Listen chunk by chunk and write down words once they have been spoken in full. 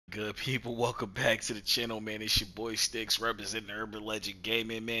Good people, welcome back to the channel, man. It's your boy Sticks representing Urban Legend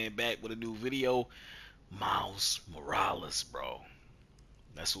Gaming, man. Back with a new video. Miles Morales, bro.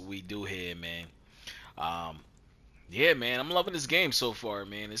 That's what we do here, man. Um, yeah, man, I'm loving this game so far,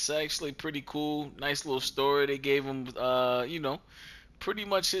 man. It's actually pretty cool. Nice little story. They gave him, pretty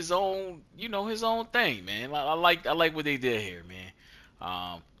much his own, his own thing, man. I like what they did here, man.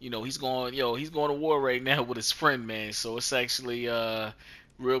 He's going to war right now with his friend, man. So it's actually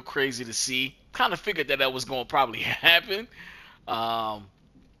real crazy to see. Kind of figured that was going to probably happen. Um,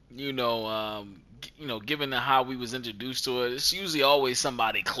 given how we was introduced to it, it's usually always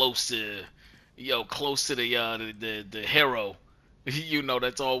somebody close to the hero.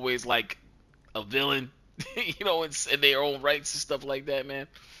 That's always like a villain. In their own rights and stuff like that, man.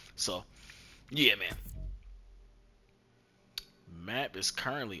 So, yeah, man. Map is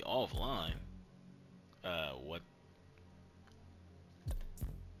currently offline. What?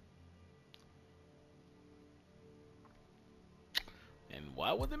 And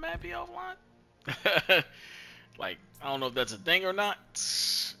why would the map be offline? Like, I don't know if that's a thing or not.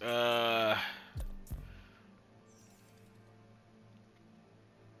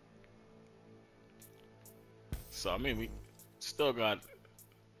 So I mean, we still got.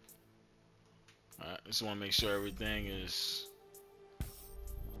 Just want to make sure everything is.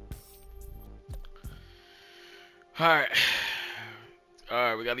 All right. All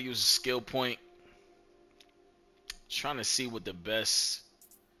right, we got to use a skill point. Trying to see what the best.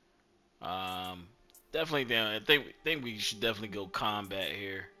 Definitely, I think we should definitely go combat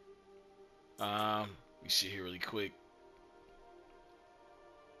here. Let me see here really quick.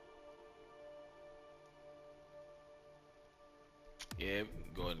 Yeah,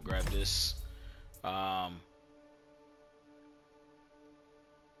 go ahead and grab this. Level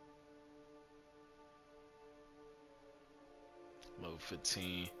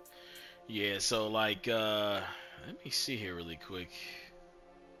 15. Yeah, so like let me see here really quick.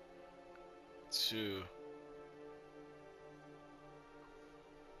 Two.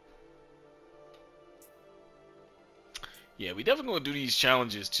 Yeah, we definitely gonna do these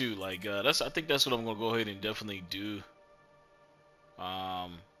challenges too. Like I think that's what I'm gonna go ahead and definitely do.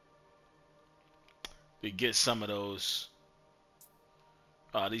 To get some of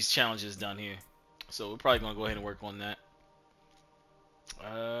these challenges done here. So we're probably gonna go ahead and work on that.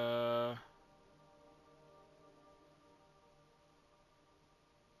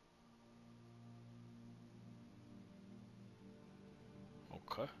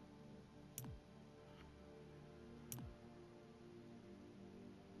 Okay.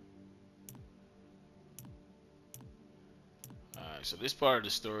 Alright, so this part of the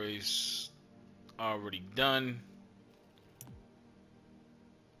story's already done.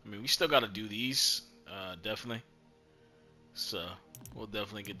 I mean, we still gotta do these, definitely. So we'll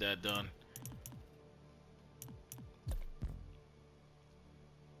definitely get that done.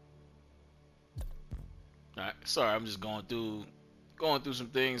 Alright, sorry, I'm just going through some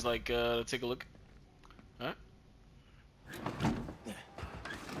things like take a look. Alright.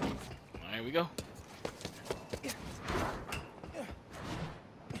 There we go.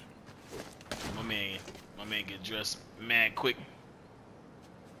 My man get dressed mad quick.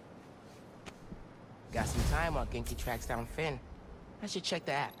 Got some time while Genki tracks down Finn. I should check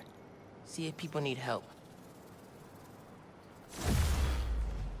the app. See if people need help.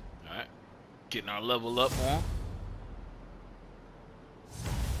 Alright. Getting our level up on.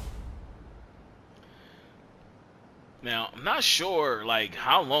 Now, I'm not sure like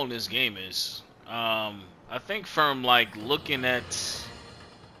how long this game is. I think from like looking at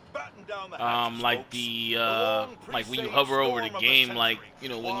like like when you hover over the game, like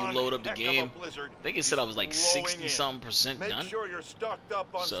when you load up the game, I think it said I was like 60-something% done. Make sure you're stocked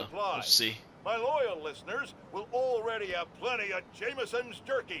up on So supplies. let's see. My loyal listeners will already have plenty of Jameson's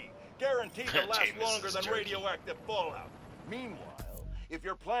jerky, guaranteed to last longer than radioactive fallout. Meanwhile, if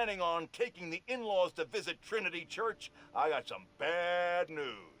you're planning on taking the in-laws to visit Trinity Church, I got some bad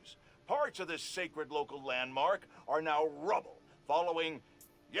news. Parts of this sacred local landmark are now rubble, following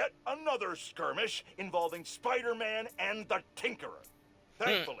yet another skirmish involving Spider-Man and the Tinkerer.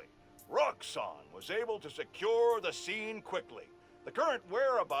 Thankfully, Roxxon was able to secure the scene quickly. The current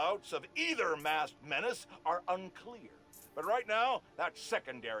whereabouts of either masked menace are unclear. But right now, that's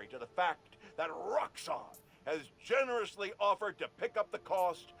secondary to the fact that Roxxon has generously offered to pick up the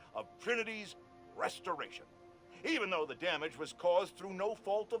cost of Trinity's restoration, even though the damage was caused through no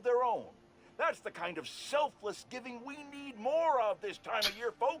fault of their own. That's the kind of selfless giving we need more of this time of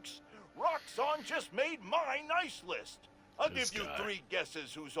year, folks. Roxxon just made my nice list. I'll give you 3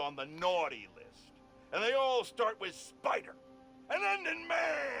 guesses who's on the naughty list. And they all start with Spider and end in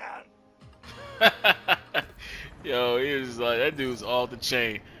Man. Yo, he was like, that dude's off the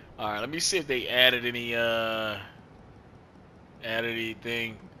chain. All right, let me see if they added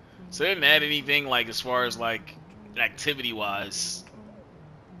anything. So they didn't add anything like as far as like activity wise.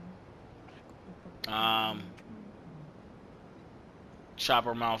 Chopper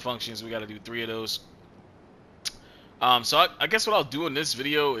malfunctions. We got to do 3 of those. So I guess what I'll do in this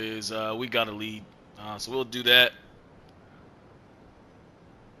video is we got a lead. So we'll do that.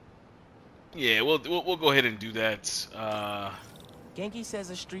 Yeah, we'll go ahead and do that. Genki says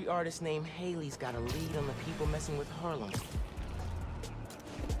a street artist named Haley's got a lead on the people messing with Harlem.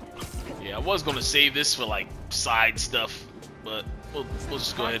 Yeah, I was gonna save this for like side stuff, but we'll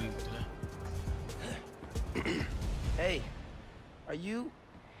just go ahead and. Hey, are you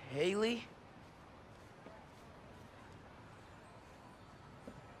Haley?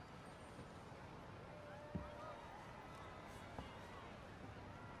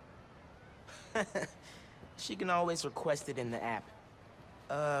 She can always request it in the app.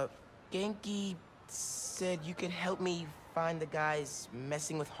 Genki said you could help me find the guys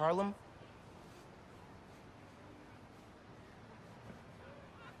messing with Harlem?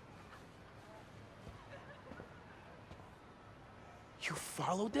 You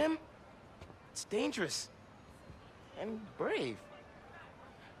followed them? It's dangerous. And brave.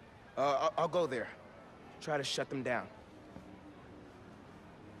 I'll go there. Try to shut them down.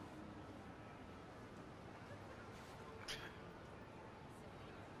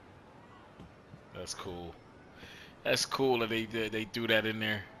 That's cool. That's cool that they threw that in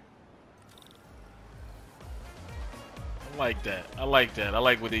there. I like that. I like that. I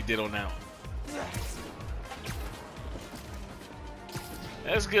like what they did on that one.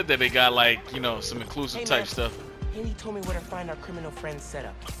 That's good that they got like, you know, some inclusive type stuff. Haley told me where to find our criminal friends'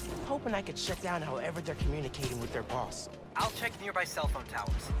 setup. Hoping I could shut down however they're communicating with their boss. I'll check nearby cell phone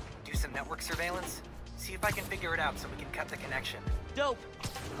towers, do some network surveillance, see if I can figure it out so we can cut the connection. Dope.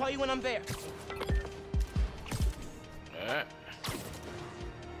 Call you when I'm there. Alright.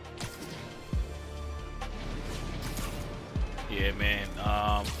 Yeah, man.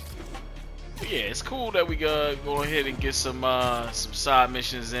 Yeah, it's cool that we go ahead and get some side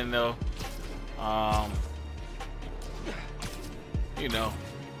missions in though. You know,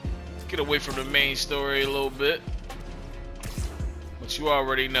 get away from the main story a little bit. But you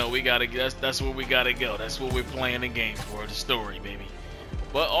already know we gotta. That's where we gotta go. That's what we're playing the game for, the story, baby.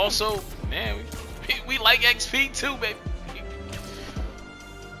 But also, man, we like XP too, baby.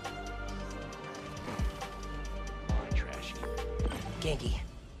 Genki,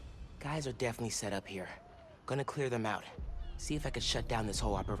 guys are definitely set up here. Gonna clear them out. See if I can shut down this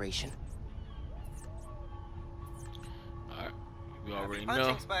whole operation. Alright, you already Happy know.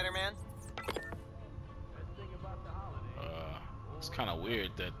 punching, Spider-Man. It's kind of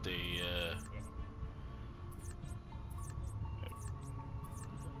weird that they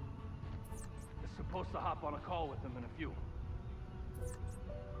supposed to hop on a call with them in a few.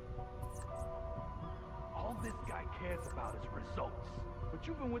 All this guy cares about is results. But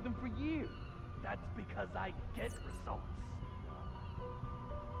you've been with him for years. That's because I get results.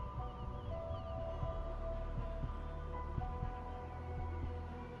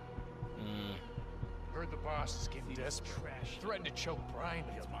 Heard the boss is getting desperate. Threatened to choke Brian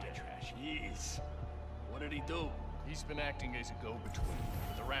to my trash. Jeez. What did he do? He's been acting as a go-between.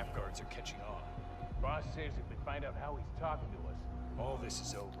 The rap guards are catching on. Boss says if they find out how he's talking to us, all this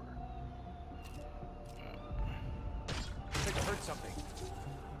is over. I think I heard something.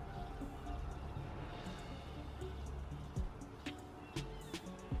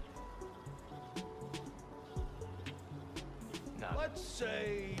 let's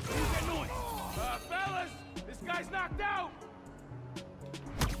say... Who's that noise? Fellas! This guy's knocked out!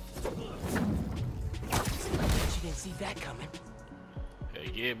 You didn't see that coming. Hey,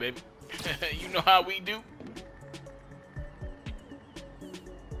 yeah, baby. You know how we do.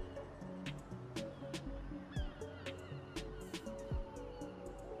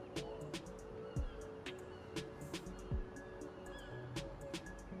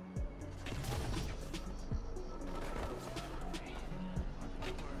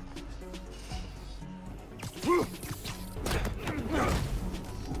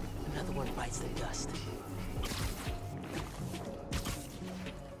 Another one bites the dust.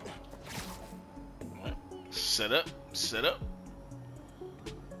 Set up, set up.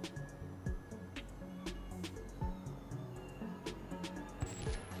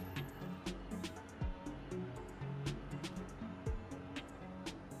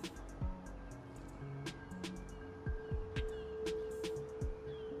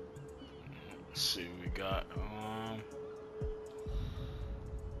 Let's see what we got.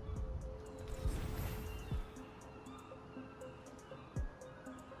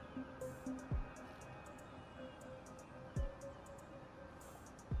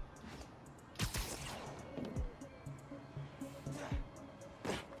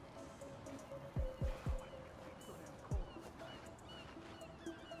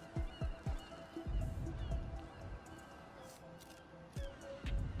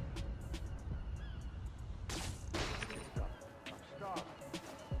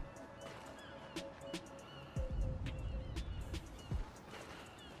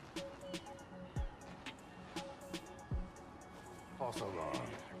 false alarm.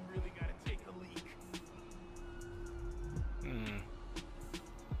 I really gotta take a leak.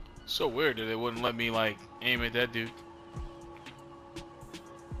 So weird that they wouldn't let me like aim at that dude.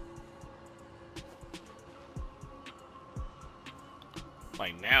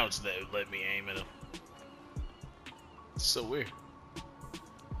 Like now it's let me aim at him. It's so weird.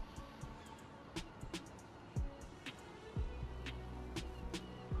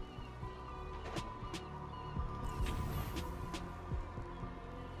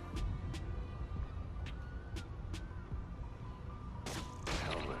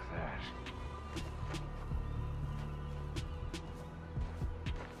 Hell with that.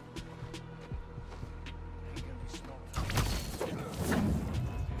 You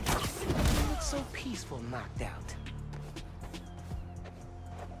look so peaceful, knocked out.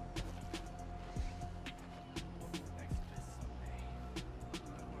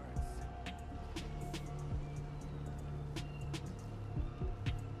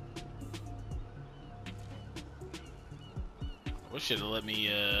 What should have let me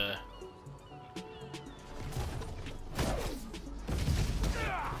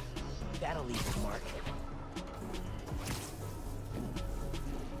That'll leave a mark.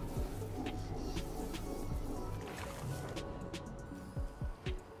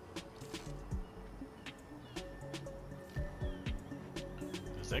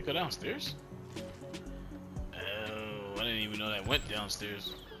 Does that go downstairs? Oh, I didn't even know that went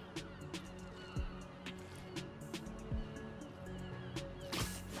downstairs.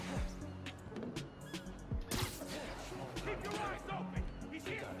 Keep your eyes open. He's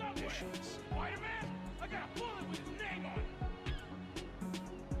here somewhere. Spider-Man, I got a bullet with his name on it.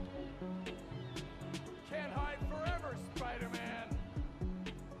 Can't hide forever, Spider-Man.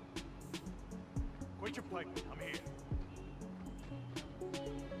 Quit your piping. I'm here.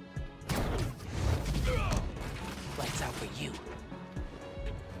 Lights out for you.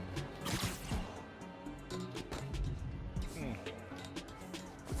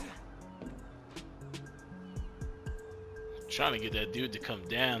 Trying to get that dude to come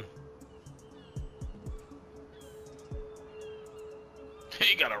down.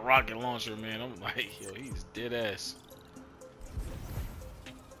 He got a rocket launcher, man. I'm like, yo, he's dead ass.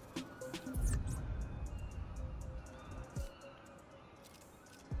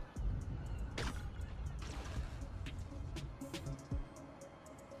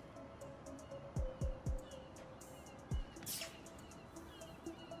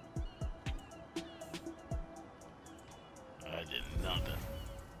 I did nothing.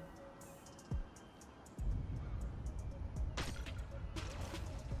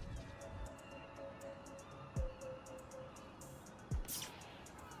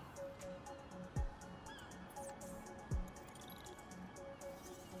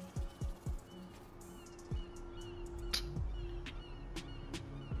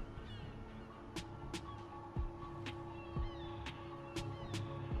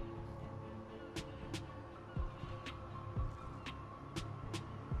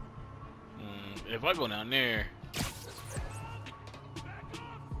 If I go down there,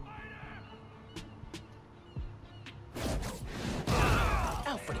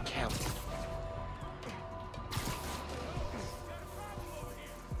 Out for the count.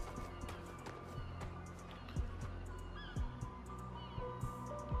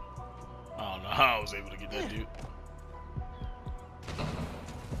 I don't know how I was able to get that dude.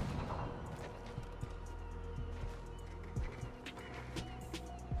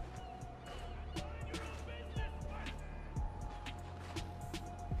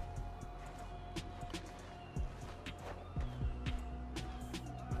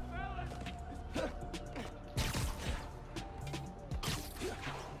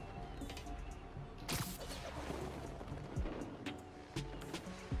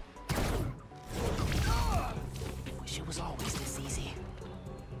 Wish it was always this easy.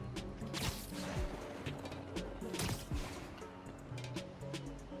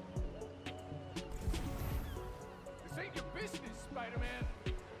 This ain't your business, Spider-Man.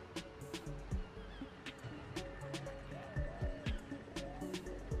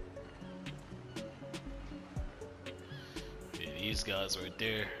 Yeah, these guys right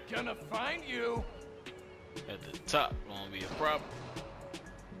there Gonna find you. at the top gonna be a problem.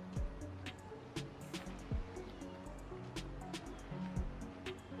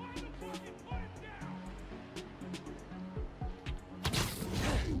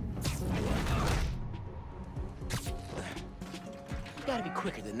 Gotta be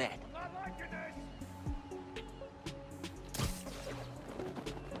quicker than that. Not liking this.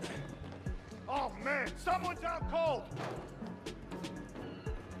 Oh man, someone's out cold.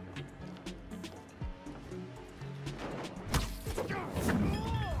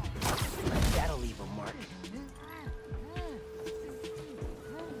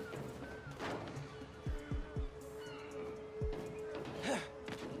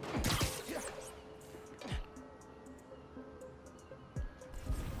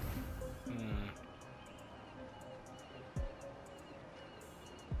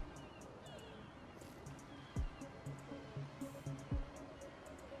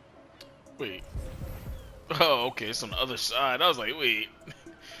 Wait. Oh, okay, it's on the other side. I was like, wait.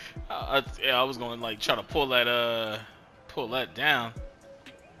 Yeah, I was gonna like try to pull that down.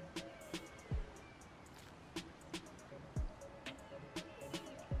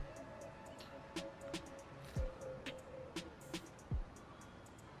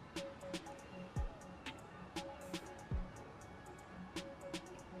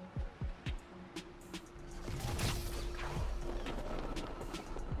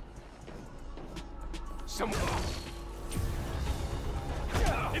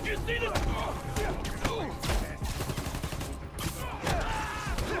 If you see this,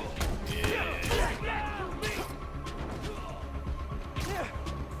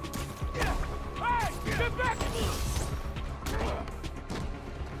 hey, get back!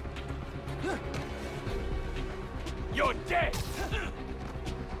 You're dead.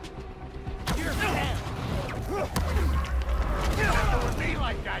 You're dead. Don't be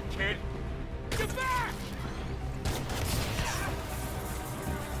like that, kid. Get back!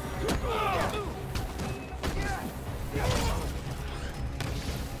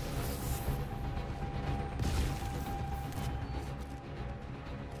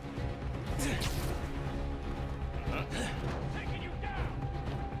 Taking you down.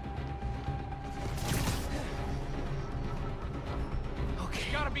 Okay,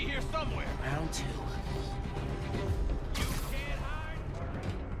 You gotta be here somewhere. round 2. You can't hide.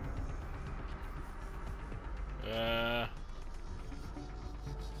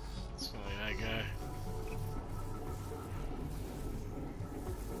 It's only that guy.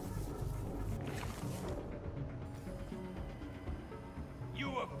 You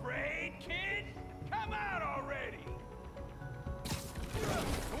afraid, kid? Come out already!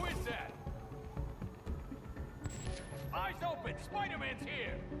 Who is that? Eyes open! Spider-Man's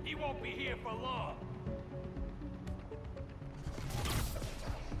here! He won't be here for long!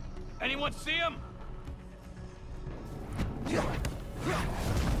 Anyone see him?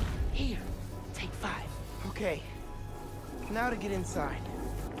 Here, take 5. Okay, now to get inside.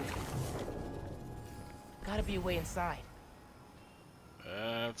 Gotta be a way inside.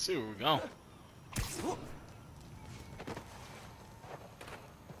 Let's see where we're going.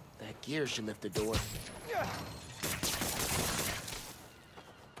 That gear should lift the door.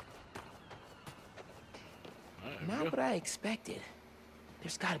 Not what I expected.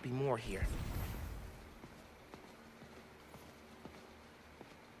 There's gotta be more here.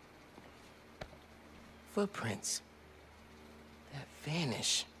 Footprints. That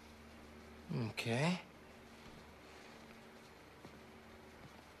vanish. Okay.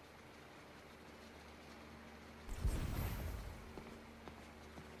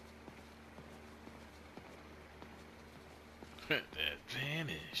 That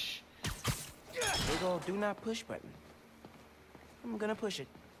vanish. Big ol' do not push button. I'm gonna push it.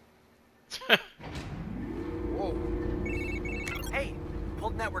 Whoa. Hey,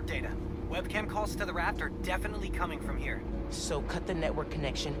 pulled network data. Webcam calls to the raft are definitely coming from here. So cut the network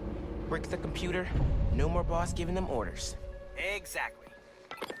connection, brick the computer, no more boss giving them orders. Exactly.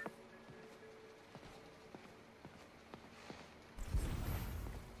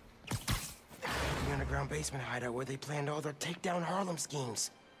 The underground basement hideout where they planned all their takedown Harlem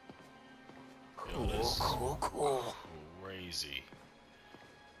schemes. Cool, this is cool. crazy.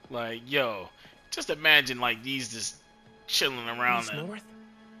 Like, yo, just imagine like these just chilling around East there. North,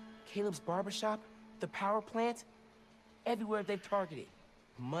 Caleb's barbershop, the power plant, everywhere they've targeted.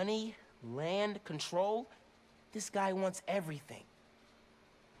 Money, land, control. This guy wants everything.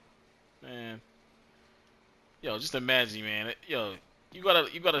 Man. Yo, just imagine, man. Yo, you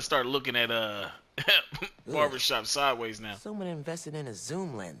gotta start looking at barbershop sideways now. Someone invested in a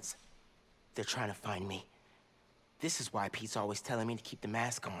zoom lens. They're trying to find me. This is why Pete's always telling me to keep the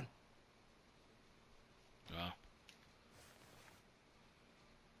mask on. Wow.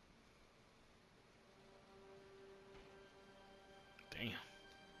 Damn.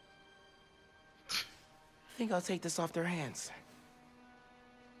 I think I'll take this off their hands.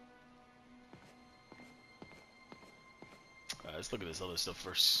 Let's look at this other stuff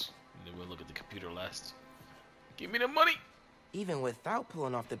first. And then we'll look at the computer last. Give me the money! Even without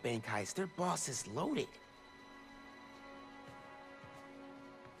pulling off the bank heist, their boss is loaded.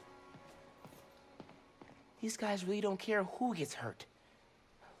 These guys really don't care who gets hurt,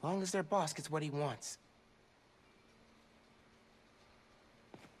 as long as their boss gets what he wants.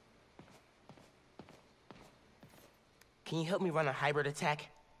 Can you help me run a hybrid attack?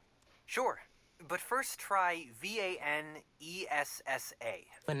 Sure, but first try VANESSA.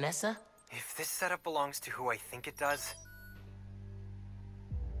 Vanessa? If this setup belongs to who I think it does,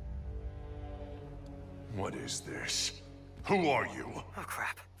 What is this? Who are you? oh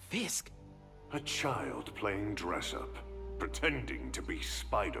crap. Fisk, A child playing dress-up, pretending to be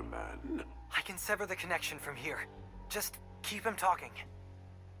Spider-Man. I can sever the connection from here. Just keep him talking.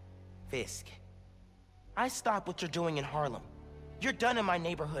 Fisk, I stopped what you're doing in Harlem. You're done in my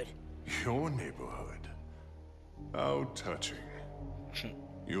neighborhood. Your neighborhood? How touching.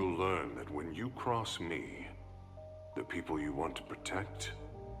 You'll learn that when you cross me, the people you want to protect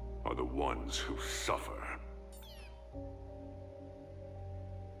are the ones who suffer.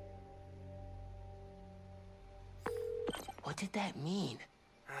 What did that mean?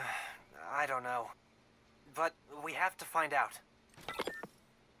 I don't know. But we have to find out.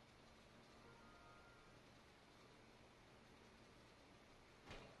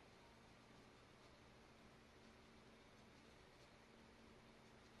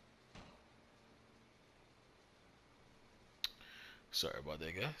 Sorry about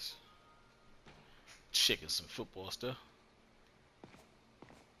that, guys. Checking some football stuff.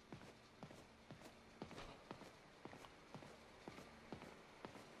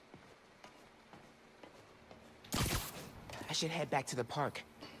 I should head back to the park.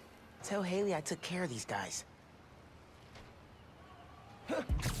 Tell Haley I took care of these guys.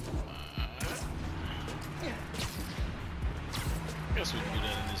 Guess we can do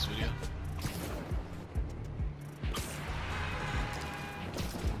that in this video.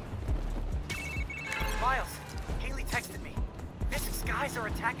 Miles, Haley texted me. Fisk's guys are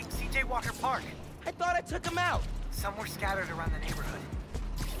attacking CJ Walker Park. I thought I took them out. Some were scattered around the neighborhood.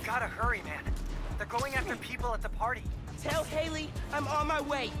 You gotta hurry, man. They're going after people at the party. Tell Haley I'm on my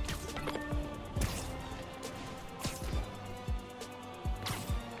way.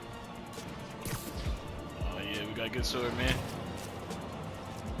 Oh yeah, we got a good sword, man.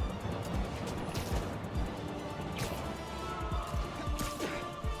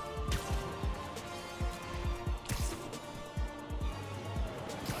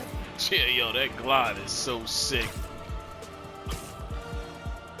 Yeah, yo, that glide is so sick.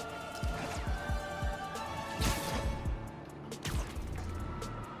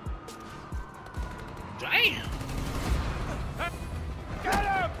 Damn. Got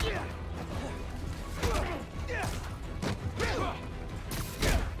him!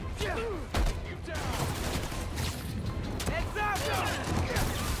 Heads up!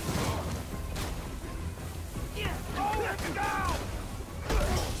 Oh, let's go!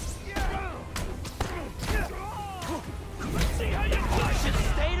 Let's see how you play! Should have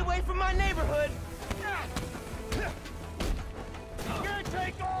stayed away from my neighborhood. You're gonna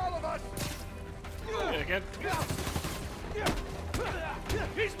take all of us! Yeah, again.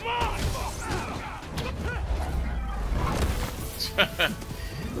 He's mine!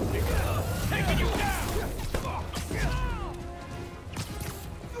 Taking you down!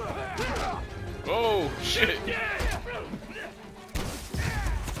 Oh shit.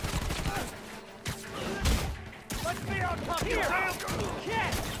 Let's be on top here!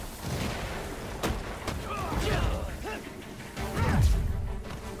 Catch!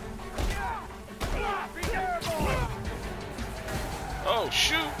 Be careful! Oh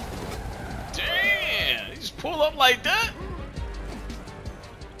shoot. Damn. He just pull up like that.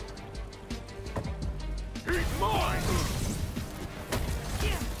 He's mine!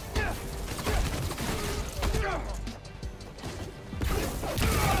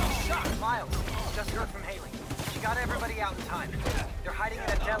 Shot, Miles. Just heard from Haley. She got everybody out in time. They're hiding in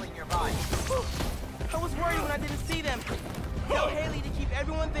a deli nearby. I was worried when I didn't see them. Tell Haley to keep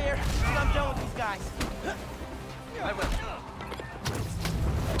everyone there till I'm done with these guys. I will.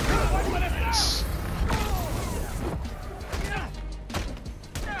 Nice.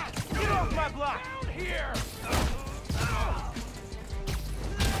 Get off my block! Down here!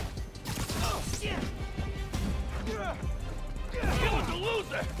 He was a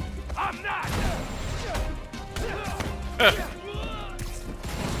loser! I'm not!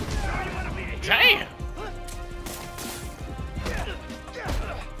 Damn.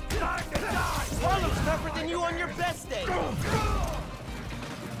 Time to die! Harlem's tougher than you on your best day.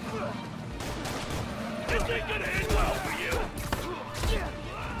 This ain't gonna end well for you!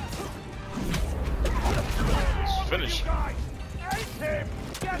 Finish. Guys, ace him!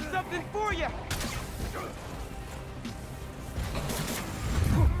 Got something for you.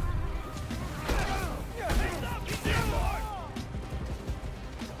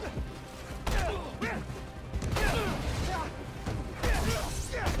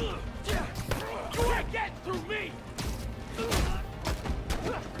 You ain't getting through me!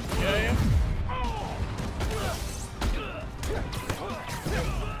 Yeah.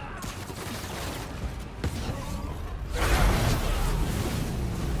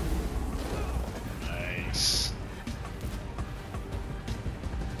 Nice.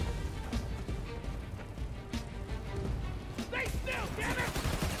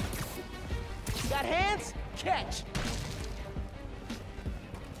 catch!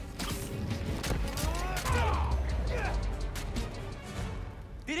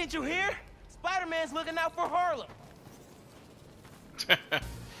 Didn't you hear? Spider-Man's looking out for Harlem.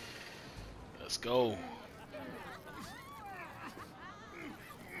 Let's go.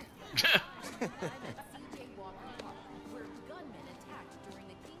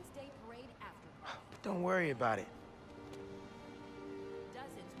 Don't worry about it.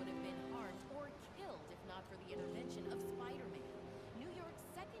 Dozens would have been harmed or killed if not for the intervention of Spider-Man, New York's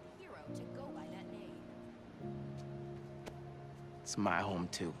second hero to go by that name. It's my home,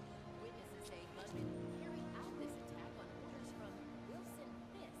 too. Witnesses say gunmen carried out this attack on orders from Wilson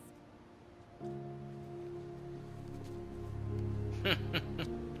Fisk.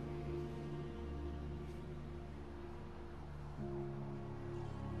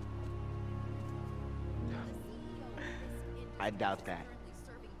 I doubt that.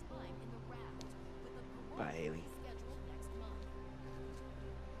 Bye, Haley.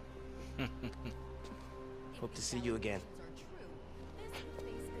 Hope to see you again.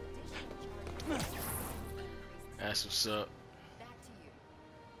 That's what's up.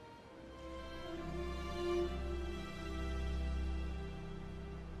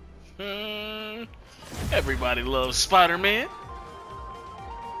 Everybody loves Spider-Man.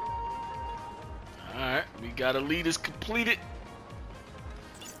 Alright, we got Elita's completed.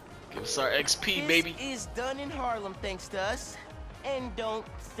 Give us our XP, baby. This is done in Harlem thanks to us. And don't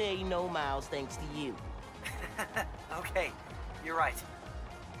say no Miles thanks to you. Okay, you're right.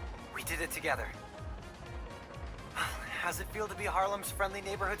 We did it together. How's it feel to be Harlem's friendly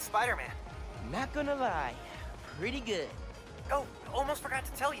neighborhood Spider-Man? Not gonna lie, pretty good. Oh, almost forgot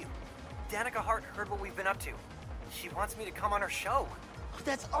to tell you. Danica Hart heard what we've been up to. She wants me to come on her show. Oh,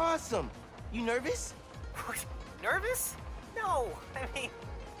 that's awesome. You nervous? Nervous? No, I mean,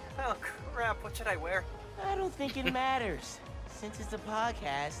 oh crap, what should I wear? I don't think it matters. Since it's a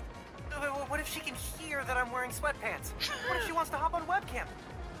podcast. What if she can hear that I'm wearing sweatpants? What if she wants to hop on webcam?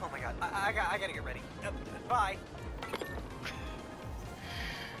 Oh my god, I gotta get ready. Bye.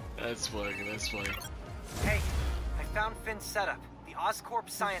 That's funny, that's funny. Hey, I found Finn's setup, the Oscorp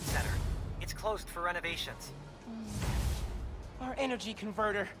Science Center. It's closed for renovations. Our energy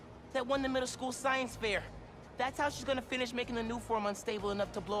converter that won the middle school science fair. That's how she's gonna finish making the new form unstable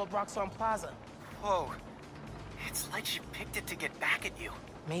enough to blow up Roxxon Plaza. Whoa. It's like she picked it to get back at you.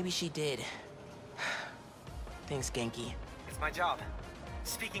 Maybe she did. Thanks, Genki. It's my job.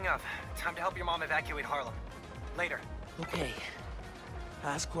 Speaking of, time to help your mom evacuate Harlem. Later. Okay.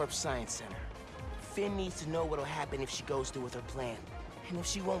 Oscorp Science Center. Finn needs to know what'll happen if she goes through with her plan. And if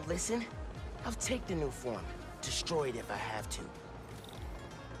she won't listen, I'll take the new form. Destroy it if I have to.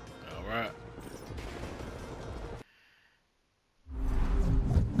 Alright.